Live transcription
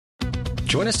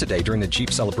Join us today during the Jeep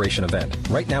Celebration event.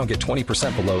 Right now, get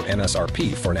 20% below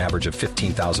MSRP for an average of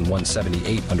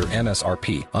 $15,178 under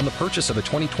MSRP on the purchase of a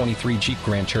 2023 Jeep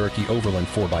Grand Cherokee Overland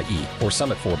 4xE or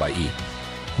Summit 4xE.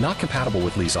 Not compatible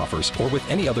with lease offers or with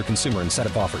any other consumer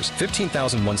incentive offers.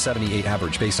 $15,178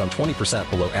 average based on 20%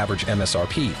 below average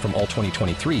MSRP from all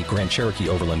 2023 Grand Cherokee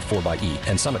Overland 4xE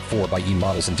and Summit 4xE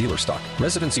models in dealer stock.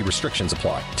 Residency restrictions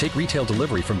apply. Take retail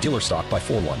delivery from dealer stock by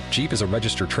 4/1. Jeep is a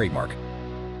registered trademark.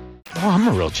 Oh, I'm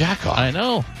a real jackoff. I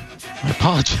know. I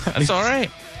apologize. It's all right.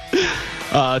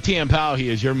 T.M. Powell, he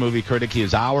is your movie critic. He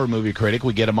is our movie critic.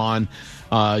 We get him on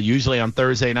usually on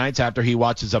Thursday nights after he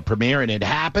watches a premiere, and it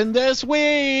happened this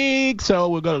week. So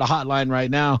we'll go to the hotline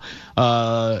right now.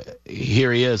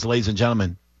 Here he is, ladies and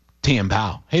gentlemen, T.M.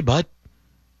 Powell. Hey, bud.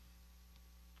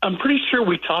 I'm pretty sure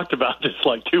we talked about this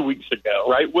like 2 weeks ago,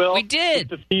 right, Will? We did.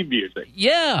 The theme music.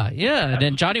 Yeah. And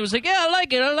then Johnny was like, yeah, I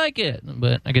like it.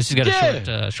 But I guess he's got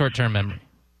a short-term memory.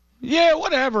 Yeah,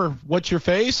 whatever. What's your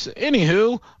face?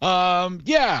 Anywho,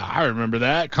 yeah, I remember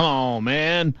that. Come on,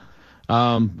 man.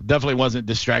 Definitely wasn't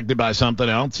distracted by something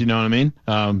else, you know what I mean?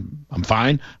 I'm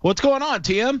fine. What's going on,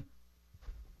 TM?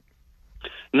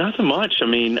 Not so much. I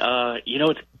mean,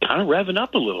 it's kind of revving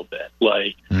up a little bit.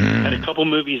 Like, had a couple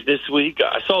movies this week.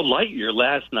 I saw Lightyear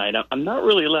last night. I'm not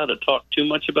really allowed to talk too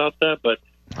much about that, but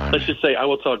let's just say I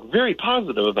will talk very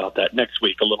positive about that next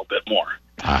week a little bit more.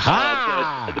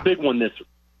 Aha! The big one this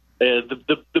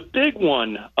the big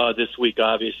one this week,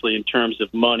 obviously, in terms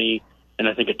of money and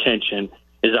I think attention,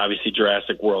 is obviously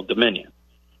Jurassic World Dominion.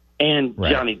 And,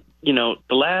 right. Johnny, the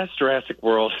last Jurassic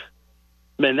World,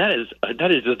 man, that is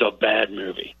just a bad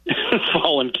movie.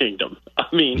 Fallen Kingdom. I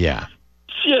mean, yeah,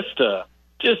 just a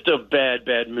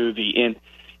bad movie.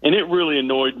 And it really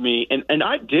annoyed me. And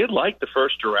I did like the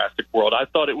first Jurassic World. I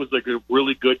thought it was like a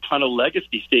really good kind of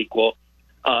legacy sequel.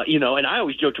 And I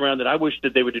always joked around that I wish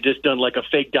that they would have just done like a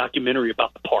fake documentary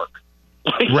about the park.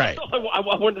 Right. I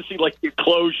wanted to see like the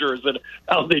closures and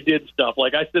how they did stuff.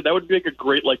 Like I said, that would make a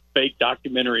great like fake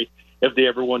documentary if they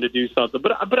ever wanted to do something.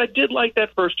 But I did like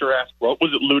that first Jurassic World.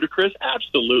 Was it ludicrous?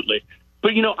 Absolutely.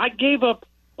 But I gave up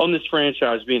on this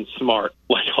franchise being smart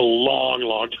like a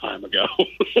long time ago.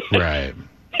 Right.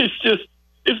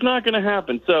 It's not going to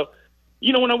happen. So,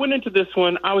 when I went into this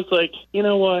one, I was like, you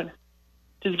know what?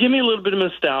 Just give me a little bit of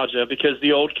nostalgia because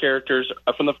the old characters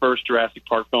from the first Jurassic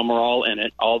Park film are all in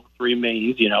it. All the three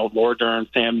mains, Laura Dern,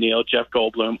 Sam Neill, Jeff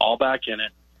Goldblum, all back in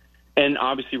it. And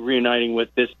obviously reuniting with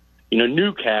this,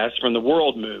 new cast from the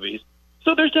World movies.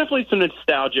 So there's definitely some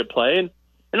nostalgia play. And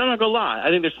I'm not going to lie. I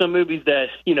think there's some movies that,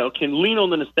 can lean on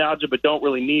the nostalgia but don't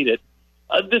really need it.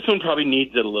 This one probably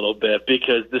needs it a little bit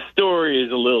because the story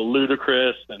is a little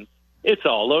ludicrous and it's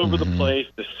all over the place.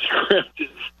 The script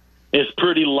is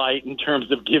pretty light in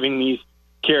terms of giving these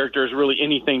characters really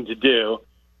anything to do.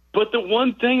 But the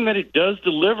one thing that it does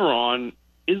deliver on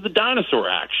is the dinosaur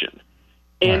action.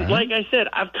 And like I said,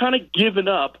 I've kind of given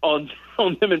up on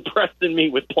them impressing me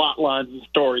with plot lines and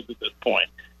stories at this point.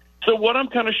 So what I'm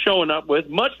kind of showing up with,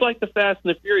 much like the Fast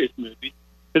and the Furious movies,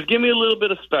 is give me a little bit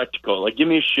of spectacle. Like, give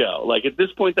me a show. Like, at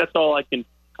this point, that's all I can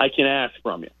ask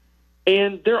from you.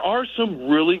 And there are some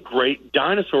really great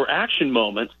dinosaur action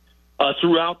moments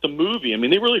throughout the movie. I mean,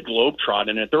 they really globetrot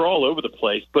in it. They're all over the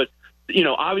place. But,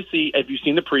 obviously, if you've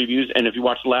seen the previews and if you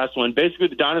watched the last one, basically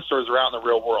the dinosaurs are out in the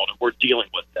real world, and we're dealing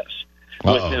with this,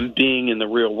 with them being in the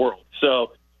real world.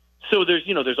 So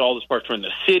there's all this parts from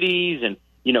the cities and,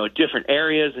 different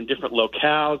areas and different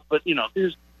locales. But,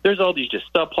 there's all these just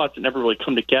subplots that never really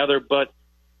come together. But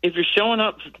if you're showing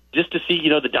up just to see,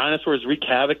 the dinosaurs wreak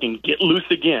havoc and get loose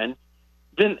again,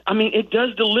 then, it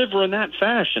does deliver in that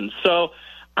fashion. So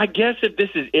I guess if this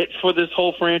is it for this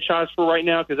whole franchise for right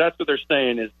now, because that's what they're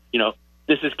saying is,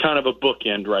 this is kind of a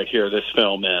bookend right here, this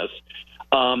film is.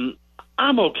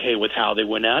 I'm okay with how they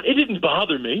went out. It didn't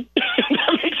bother me.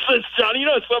 That makes sense, Johnny.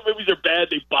 Some movies are bad,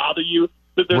 they bother you,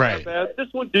 that they're not bad.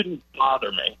 This one didn't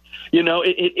bother me.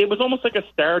 It was almost like a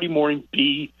Saturday morning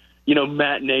B,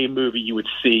 matinee movie you would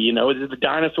see. The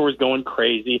dinosaurs going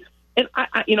crazy. And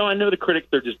I know the critics,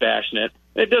 they're just bashing it.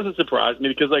 It doesn't surprise me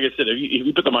because, like I said, if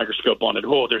you put the microscope on it,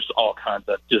 there's all kinds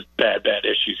of just bad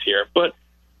issues here. But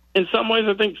in some ways,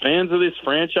 I think fans of this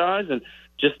franchise and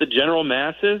just the general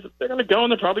masses, they're going to go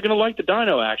and they're probably going to like the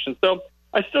dino action. So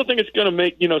I still think it's going to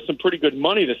make, some pretty good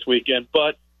money this weekend.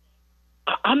 But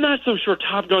I'm not so sure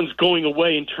Top Gun's going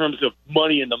away in terms of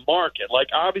money in the market. Like,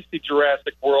 obviously,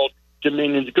 Jurassic World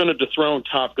Dominion is going to dethrone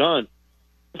Top Gun.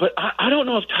 But I don't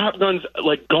know if Top Gun's,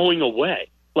 like, going away.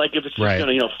 Like, if it's just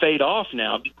going to, fade off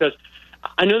now. Because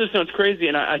I know this sounds crazy,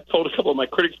 and I told a couple of my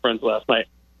critics friends last night.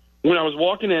 When I was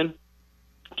walking in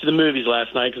to the movies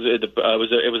last night, because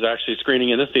it was actually screening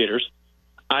in the theaters,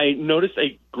 I noticed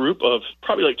a group of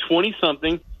probably like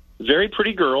 20-something very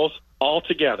pretty girls all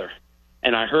together.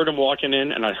 And I heard them walking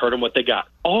in, and I heard them what they got.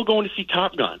 All going to see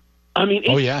Top Gun. I mean,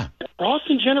 it's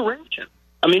crossing generations.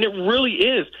 I mean, it really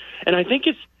is. And I think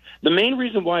it's the main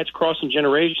reason why it's crossing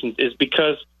generations is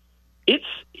because it's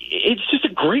just a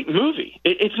great movie.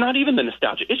 It's not even the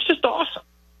nostalgia. It's just awesome.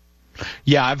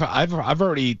 Yeah, I've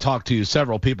already talked to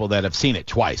several people that have seen it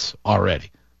twice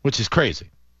already, which is crazy.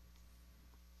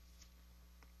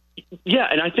 Yeah,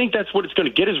 and I think that's what it's going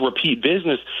to get is repeat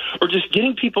business or just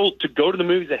getting people to go to the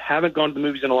movies that haven't gone to the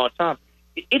movies in a long time.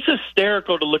 It's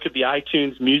hysterical to look at the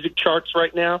iTunes music charts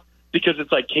right now because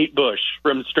it's like Kate Bush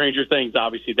from Stranger Things,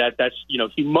 obviously. That's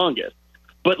humongous.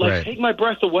 But, Take My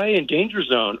Breath Away and Danger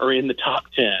Zone are in the top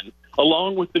 10,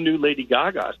 along with the new Lady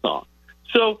Gaga song.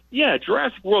 So, yeah,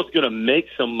 Jurassic World's going to make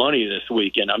some money this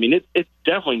weekend. I mean, it's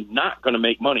definitely not going to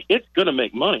make money. It's going to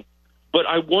make money. But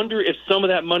I wonder if some of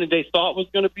that money they thought was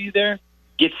going to be there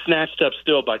gets snatched up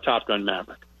still by Top Gun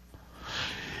Maverick.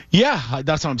 Yeah,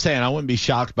 that's what I'm saying. I wouldn't be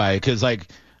shocked by it because, I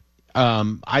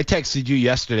texted you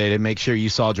yesterday to make sure you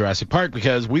saw Jurassic Park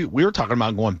because we were talking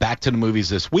about going back to the movies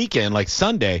this weekend, like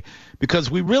Sunday,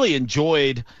 because we really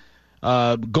enjoyed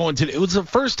going to – it was the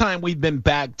first time we've been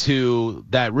back to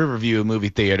that Riverview movie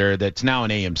theater that's now an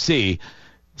AMC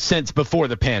since before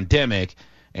the pandemic.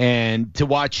 And to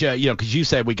watch, because you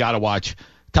said we got to watch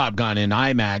Top Gun in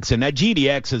IMAX, and that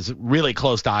GDX is really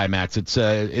close to IMAX.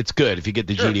 It's good if you get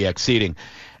the GDX seating,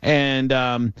 and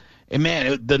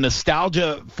man, the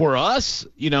nostalgia for us,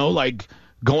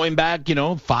 going back,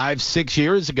 5-6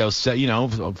 years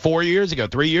ago, 4 years ago,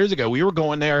 3 years ago, we were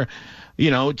going there,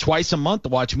 twice a month to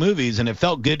watch movies, and it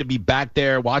felt good to be back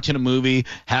there watching a movie,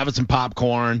 having some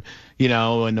popcorn,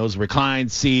 and those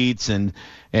reclined seats and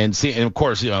of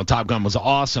course, Top Gun was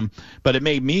awesome, but it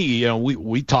made me,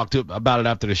 we talked about it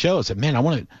after the show. I said, man, I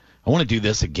want to do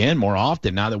this again more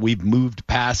often now that we've moved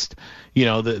past,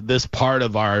 this part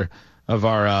of our of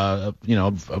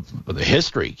the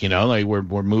history, we're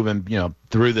moving,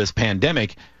 through this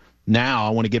pandemic. Now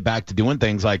I want to get back to doing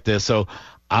things like this. So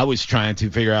I was trying to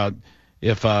figure out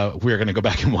if we were going to go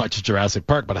back and watch Jurassic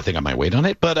Park, but I think I might wait on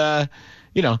it. But,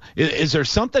 is there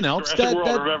something else Jurassic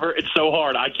World, remember, it's so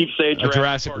hard. I keep saying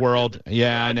Jurassic World.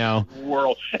 Yeah, I know.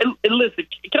 World. And listen,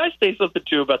 can I say something,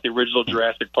 too, about the original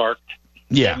Jurassic Park?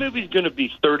 Yeah. That movie's going to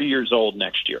be 30 years old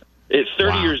next year. It's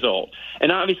 30 years old.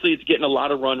 And obviously it's getting a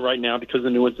lot of run right now because the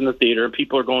new one's in the theater, and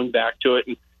people are going back to it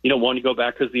and, wanting to go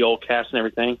back because of the old cast and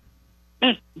everything.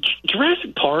 Man,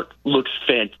 Jurassic Park looks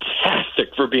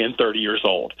fantastic for being 30 years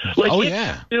old.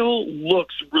 It still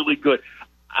looks really good.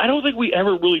 I don't think we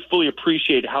ever really fully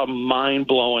appreciate how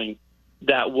mind-blowing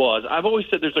that was. I've always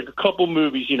said there's a couple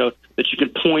movies, that you can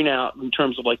point out in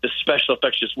terms of the special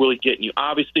effects just really getting you.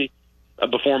 Obviously,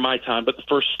 before my time, but the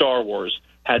first Star Wars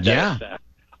had that effect.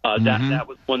 That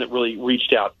was one that really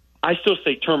reached out. I still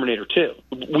say Terminator 2.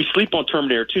 We sleep on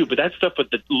Terminator 2, but that stuff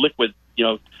with the liquid,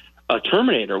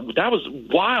 Terminator, that was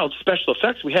wild special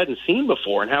effects we hadn't seen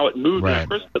before and how it moved and how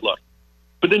crisp it looked.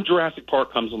 But then Jurassic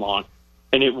Park comes along,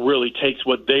 and it really takes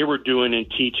what they were doing in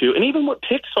T2 and even what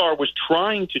Pixar was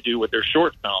trying to do with their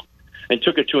short film and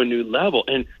took it to a new level.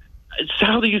 And it's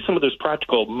how they use some of those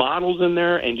practical models in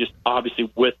there and just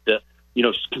obviously with the,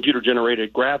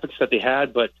 computer-generated graphics that they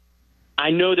had. But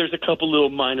I know there's a couple little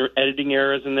minor editing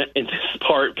errors in this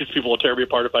part because people will tear me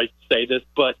apart if I say this,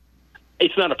 but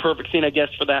it's not a perfect scene, I guess,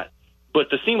 for that. But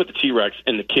the scene with the T-Rex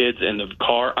and the kids and the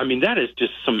car, I mean, that is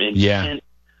just some intense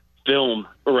film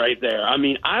right there. I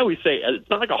mean, I always say it's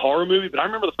not like a horror movie, but I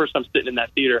remember the first time sitting in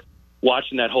that theater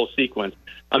watching that whole sequence.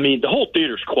 I mean, the whole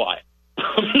theater's quiet.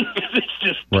 I mean, it's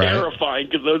just terrifying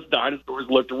because those dinosaurs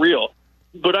looked real.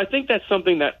 But I think that's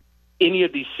something that any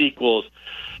of these sequels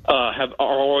are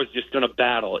always just going to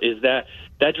battle, is that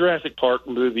Jurassic Park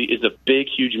movie is a big,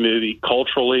 huge movie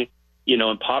culturally,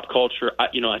 in pop culture. I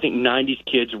think 90s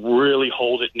kids really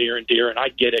hold it near and dear, and I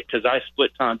get it because I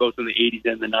split time both in the 80s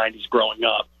and the 90s growing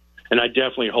up. And I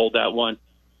definitely hold that one,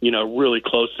 really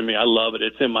close to me. I love it.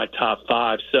 It's in my top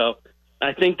 5. So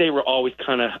I think they were always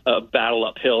kind of a battle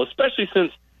uphill, especially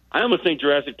since I almost think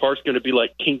Jurassic Park's going to be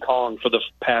like King Kong for the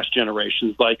past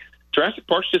generations. Like Jurassic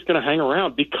Park's just going to hang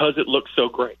around because it looks so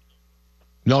great.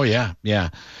 Oh, yeah, yeah.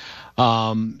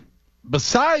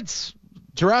 Besides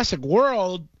Jurassic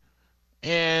World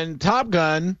and Top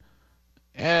Gun,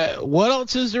 what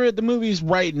else is there at the movies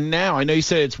right now? I know you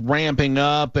said it's ramping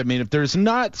up. I mean, if there's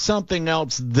not something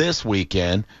else this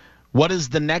weekend, what is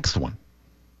the next one?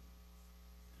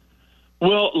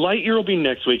 Well, Lightyear will be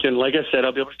next weekend. Like I said,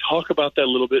 I'll be able to talk about that a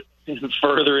little bit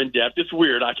further in depth. It's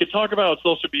weird. I could talk about it on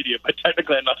social media, but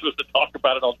technically I'm not supposed to talk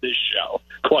about it on this show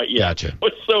quite yet. Gotcha.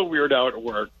 It's so weird how it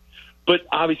works. But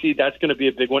obviously that's going to be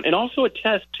a big one. And also a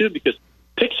test, too, because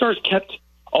Pixar's kept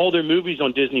all their movies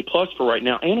on Disney Plus for right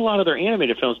now and a lot of their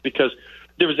animated films because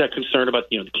there was that concern about,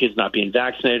 the kids not being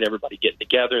vaccinated, everybody getting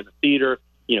together in the theater,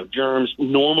 germs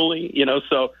normally,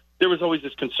 so there was always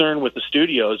this concern with the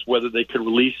studios whether they could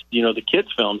release, the kids'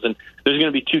 films. And there's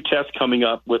going to be 2 tests coming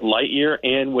up with Lightyear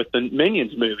and with the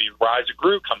Minions movie, Rise of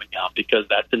Gru, coming out because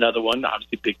that's another one,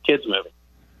 obviously big kids movie.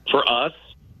 For us,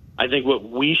 I think what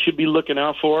we should be looking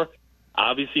out for,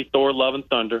 obviously Thor, Love and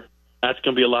Thunder. That's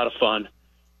going to be a lot of fun.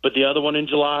 But the other one in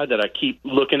July that I keep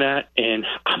looking at, and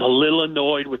I'm a little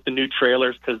annoyed with the new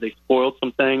trailers because they spoiled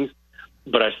some things,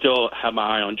 but I still have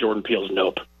my eye on Jordan Peele's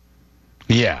Nope.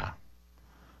 Yeah.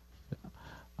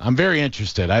 I'm very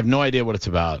interested. I have no idea what it's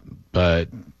about, but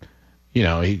he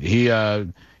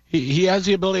has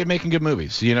the ability of making good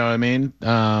movies. You know what I mean?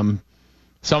 Some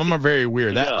of them are very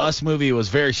weird. That Us movie was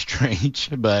very strange,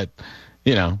 but But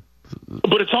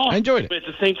it's awesome. I enjoyed it. But at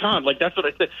the same time, that's what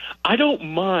I said. I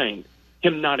don't mind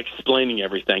him not explaining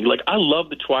everything. I love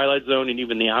the Twilight Zone and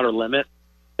even the Outer Limit,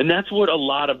 and that's what a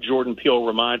lot of Jordan Peele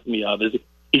reminds me of. Is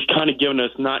he's kind of giving us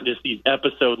not just these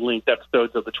episode-linked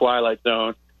episodes of the Twilight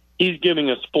Zone. He's giving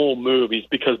us full movies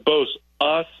because both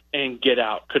Us and Get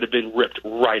Out could have been ripped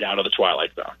right out of the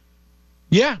Twilight Zone.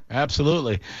 Yeah,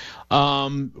 absolutely.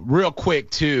 Real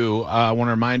quick, too, I want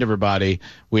to remind everybody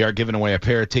we are giving away a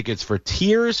pair of tickets for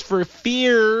Tears for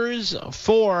Fears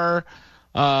for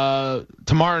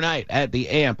tomorrow night at the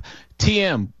Amp.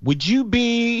 TM, would you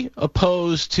be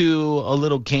opposed to a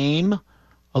little game,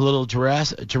 a little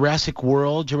Jurassic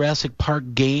World, Jurassic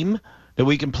Park game that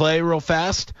we can play real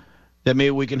fast? That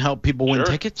maybe we can help people win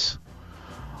tickets?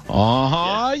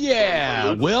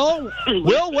 Yeah. Will,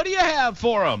 what do you have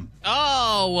for them?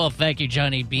 Oh, well, thank you,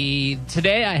 Johnny B.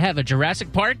 Today I have a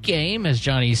Jurassic Park game, as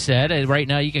Johnny said. And right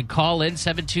now you can call in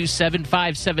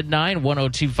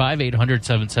 727-579-1025,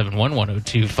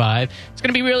 800-771-1025. It's going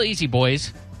to be real easy,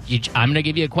 boys. I'm going to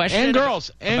give you a question. And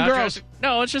girls.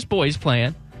 No, it's just boys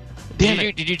playing.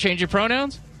 Did you change your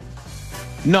pronouns?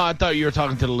 No, I thought you were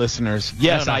talking to the listeners.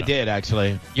 Yes, no. I did,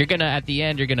 actually. At the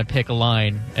end, you're going to pick a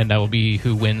line, and that will be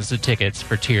who wins the tickets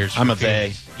for Tears for I'm a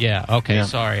Fears. they. Yeah, okay, yeah.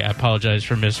 Sorry. I apologize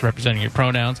for misrepresenting your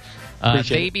pronouns.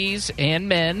 Babies and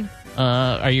men,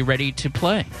 are you ready to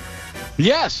play?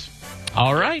 Yes.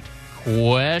 All right.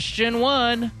 Question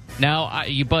 1. Now,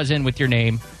 you buzz in with your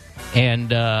name,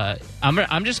 and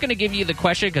I'm just going to give you the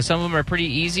question because some of them are pretty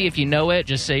easy. If you know it,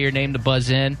 just say your name to buzz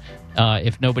in.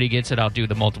 If nobody gets it, I'll do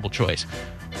the multiple choice.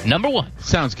 Number 1.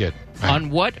 Sounds good. Right. On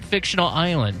what fictional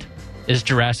island is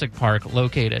Jurassic Park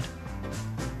located?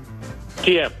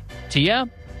 TM. TM?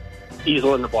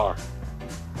 Easel in the bar.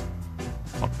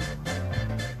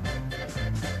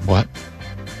 What?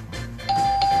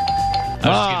 I was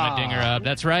just getting my dinger up.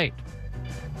 That's right.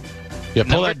 Yeah,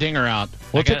 pull that dinger out.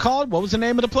 What's it called? What was the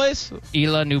name of the place?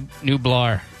 Isla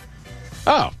Nublar.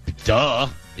 Oh, duh.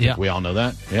 Yeah. We all know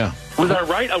that. Yeah. Was I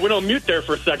right? I went on mute there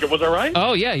for a second. Was I right?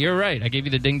 Oh, yeah, you're right. I gave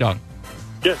you the ding-dong.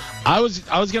 Yes. I was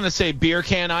going to say Beer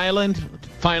Can Island.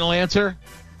 Final answer?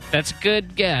 That's a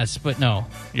good guess, but no,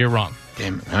 you're wrong.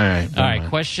 Damn it. All right. All right,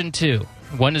 question 2.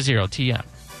 1-0, TM.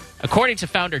 According to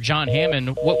founder John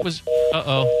Hammond, what was...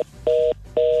 Uh-oh.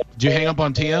 Did you hang up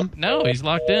on TM? No, he's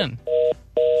locked in.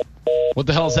 What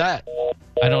the hell's that?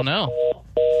 I don't know.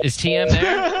 Is TM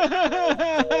there?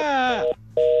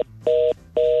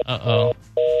 Uh-oh.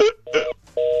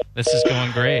 This is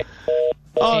going great.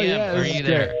 Oh, TM, yeah. are you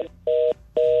there?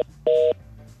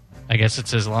 I guess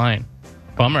it's his line.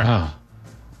 Bummer. Oh.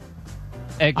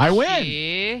 I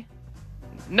win.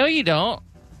 No, you don't.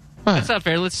 That's not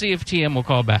fair. Let's see if TM will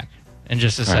call back in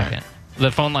just a second. Right.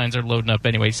 The phone lines are loading up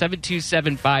anyway.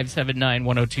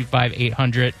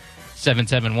 727-579-1025,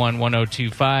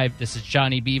 800-771-1025. This is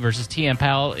Johnny B versus TM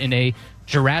Powell in a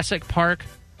Jurassic Park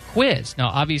quiz. Now,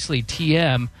 obviously,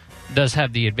 TM does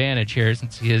have the advantage here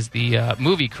since he is the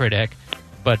movie critic.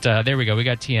 But there we go. We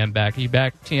got TM back. Are you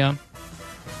back, TM?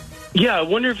 Yeah, I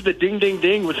wonder if the ding, ding,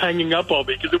 ding was hanging up on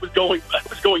me because it was going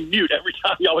mute every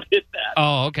time y'all would hit that.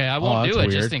 Oh, okay. I won't do it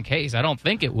weird. Just in case. I don't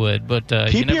think it would, but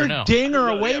you never know. Keep your dinger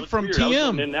away from TM. I was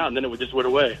in and out, and then it just went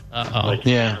away. Uh-oh.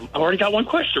 Yeah. I already got one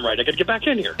question right. I got to get back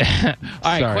in here. All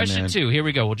right, Sorry, question 2. Here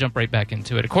we go. We'll jump right back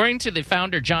into it. According to the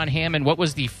founder, John Hammond, what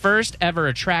was the first ever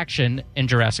attraction in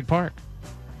Jurassic Park?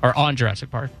 Or on Jurassic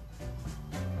Park?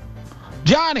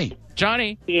 Johnny.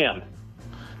 Yeah.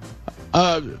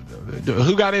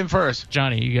 Who got in first?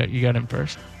 Johnny, you got him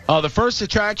first. Oh, the first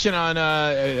attraction on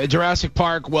Jurassic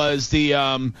Park was the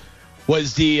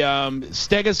was the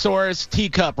Stegosaurus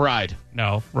teacup ride.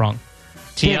 No, wrong.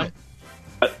 Damn TM.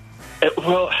 it.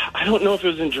 Well, I don't know if it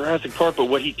was in Jurassic Park, but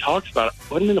what he talks about,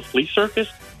 wasn't it a flea circus?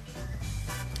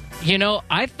 You know,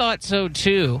 I thought so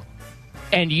too.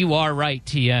 And you are right,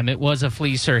 TM. It was a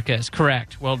flea circus.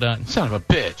 Correct. Well done. Son of a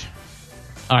bitch.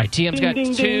 All right, TM's Ding, got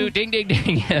ding, two. Ding, ding,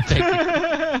 ding. Yeah,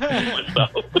 thank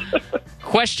you.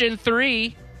 Question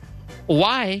 3.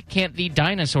 Why can't the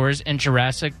dinosaurs in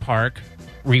Jurassic Park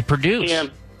reproduce?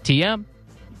 TM.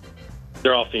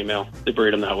 They're all female. They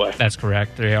breed them that way. That's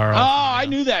correct. They are Oh, all I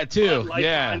knew that too. Life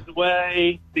Yeah. finds a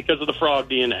way because of the frog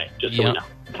DNA. Just so we know.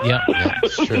 Yep.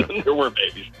 That's true. There were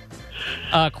babies.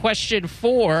 Question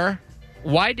 4.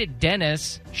 Why did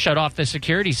Dennis shut off the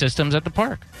security systems at the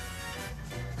park?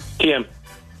 TM.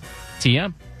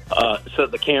 TM. So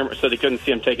they couldn't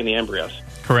see him taking the embryos.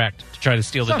 Correct. To try to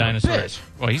steal the Son of a dinosaurs.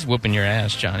 bitch. Well, he's whooping your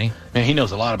ass, Johnny. Man, he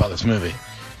knows a lot about this movie.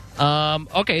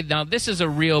 Okay, now this is a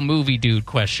real movie dude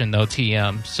question, though,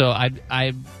 TM. So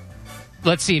I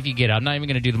let's see if you get it. I'm not even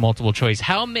going to do the multiple choice.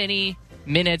 How many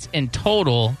minutes in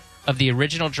total of the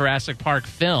original Jurassic Park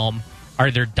film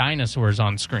are there dinosaurs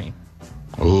on screen?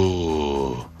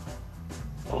 Ooh.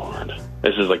 Lord.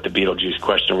 This is like the Beetlejuice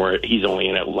question where he's only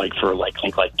in it for I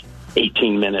think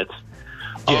 18 minutes.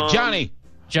 Yeah, Johnny.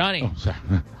 Johnny. Oh,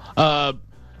 sorry.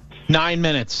 9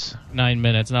 minutes. 9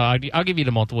 minutes. No, I'll give you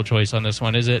the multiple choice on this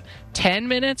one. Is it 10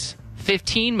 minutes,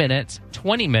 15 minutes,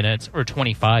 20 minutes, or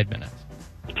 25 minutes?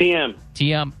 TM.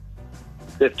 TM.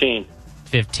 15.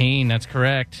 15. That's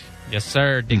correct. Yes,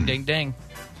 sir. Ding, ding, ding.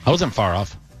 I wasn't far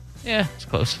off. Yeah, it's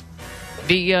close.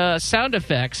 The sound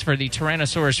effects for the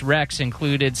Tyrannosaurus Rex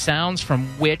included sounds from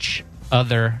which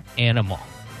other animal?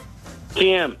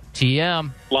 TM.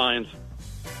 TM. Lions.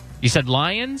 You said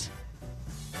lions?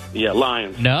 Yeah,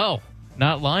 lions. No,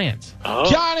 not lions. Oh.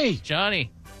 Johnny.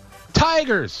 Johnny.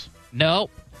 Tigers.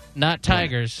 Nope, not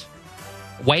tigers.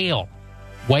 Whale.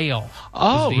 Whale.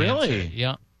 Oh, is the really? answer.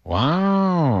 Yeah.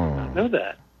 Wow. I know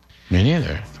that. Me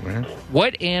neither. It's weird.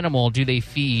 What animal do they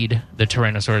feed the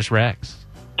Tyrannosaurus Rex?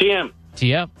 TM.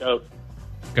 TM. Goat.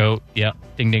 Goat. Yep.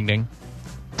 Ding, ding, ding.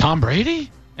 Tom Brady?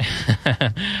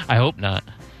 I hope not.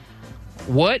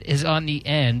 What is on the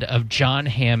end of John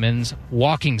Hammond's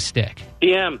walking stick?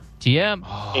 TM.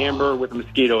 TM. Amber with a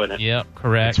mosquito in it. Yep,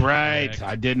 correct. That's right. Correct.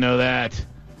 I did know that.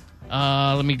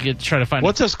 Let me try to find.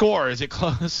 What's the score? Is it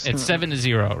close? It's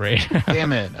 7-0, right?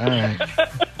 Damn it. All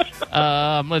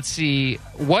right. Let's see.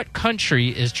 What country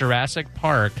is Jurassic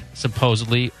Park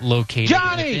supposedly located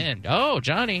Johnny! within? Oh,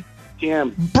 Johnny.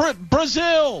 TM.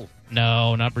 Brazil.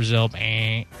 No, not Brazil.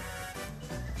 Bang.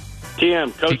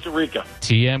 TM. Costa Rica.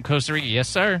 TM, Costa Rica. Yes,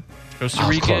 sir. Costa Oh,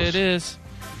 Rica close. it is.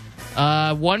 One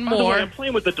By the way, more. I'm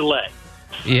playing with the delay.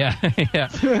 Yeah, yeah.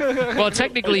 Well,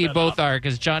 technically, you both are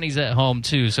because Johnny's at home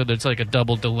too, so there's like a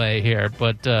double delay here.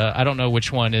 But I don't know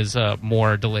which one is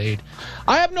more delayed.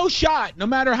 I have no shot, no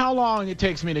matter how long it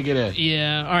takes me to get in.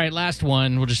 Yeah. All right, last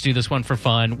one. We'll just do this one for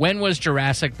fun. When was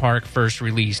Jurassic Park first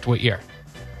released? What year?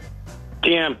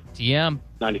 TM. TM.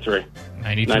 93.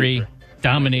 93.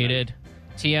 Dominated.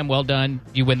 TM, well done.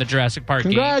 You win the Jurassic Park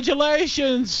game.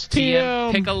 Congratulations,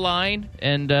 TM. Pick a line,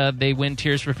 and they win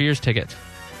Tears for Fears tickets.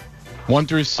 1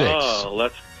 through 6. Oh,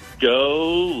 let's go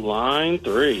line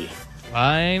 3.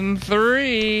 Line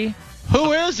 3.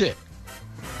 Who is it?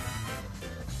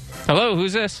 Hello,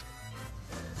 who's this?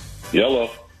 Yellow.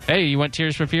 Hey, you want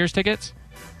Tears for Fears tickets?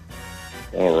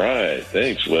 All right.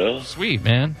 Thanks, Will. Sweet,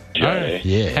 man. Johnny. All right.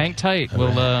 Yeah. Hang tight.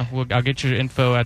 I'll get your info at